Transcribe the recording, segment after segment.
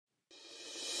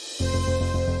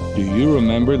Do you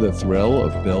remember the thrill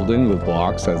of building with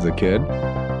blocks as a kid?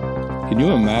 Can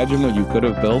you imagine what you could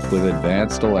have built with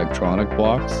advanced electronic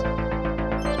blocks?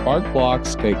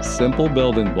 SparkBlocks takes simple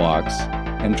building blocks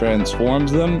and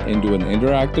transforms them into an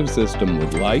interactive system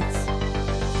with lights,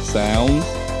 sounds,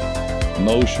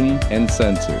 motion, and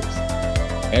sensors.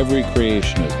 Every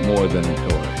creation is more than a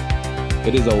toy.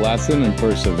 It is a lesson in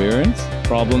perseverance,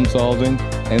 problem solving,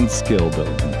 and skill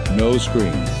building. No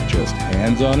screens, just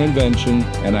hands-on invention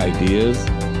and ideas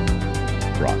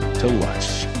brought to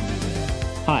life.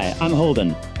 Hi, I'm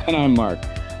Holden. And I'm Mark.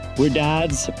 We're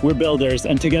dads, we're builders,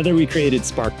 and together we created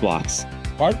SparkBlocks.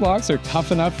 SparkBlocks are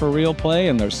tough enough for real play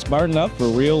and they're smart enough for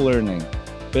real learning.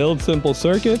 Build simple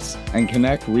circuits and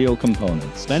connect real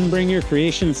components. Then bring your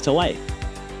creations to life.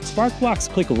 SparkBlocks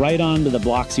click right onto the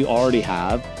blocks you already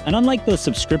have, and unlike those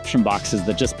subscription boxes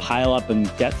that just pile up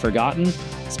and get forgotten,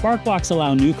 SparkBlocks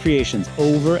allow new creations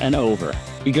over and over.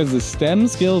 Because the STEM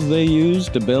skills they use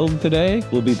to build today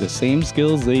will be the same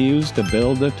skills they use to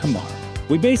build it tomorrow.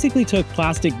 We basically took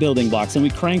plastic building blocks and we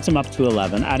cranked them up to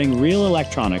 11, adding real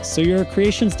electronics so your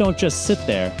creations don't just sit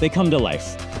there, they come to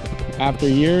life. After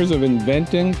years of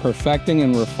inventing, perfecting,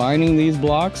 and refining these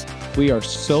blocks, we are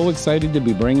so excited to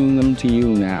be bringing them to you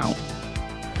now.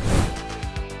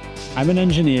 I'm an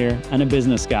engineer and a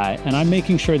business guy, and I'm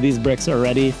making sure these bricks are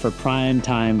ready for prime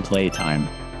time playtime.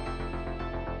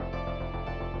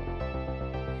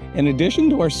 In addition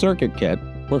to our circuit kit,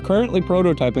 we're currently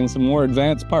prototyping some more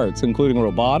advanced parts, including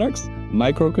robotics,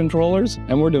 microcontrollers,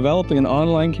 and we're developing an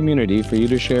online community for you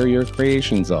to share your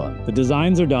creations on. The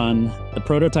designs are done, the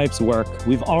prototypes work,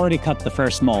 we've already cut the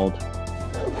first mold.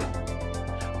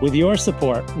 With your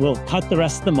support, we'll cut the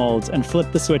rest of the molds and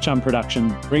flip the switch on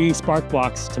production, bringing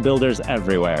SparkBlocks to builders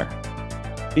everywhere.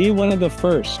 Be one of the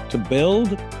first to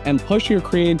build and push your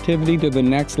creativity to the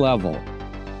next level.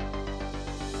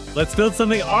 Let's build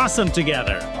something awesome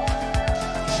together.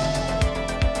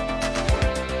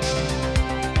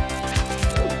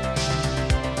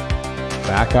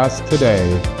 Back us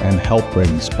today and help bring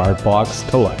SparkBlocks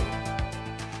to life.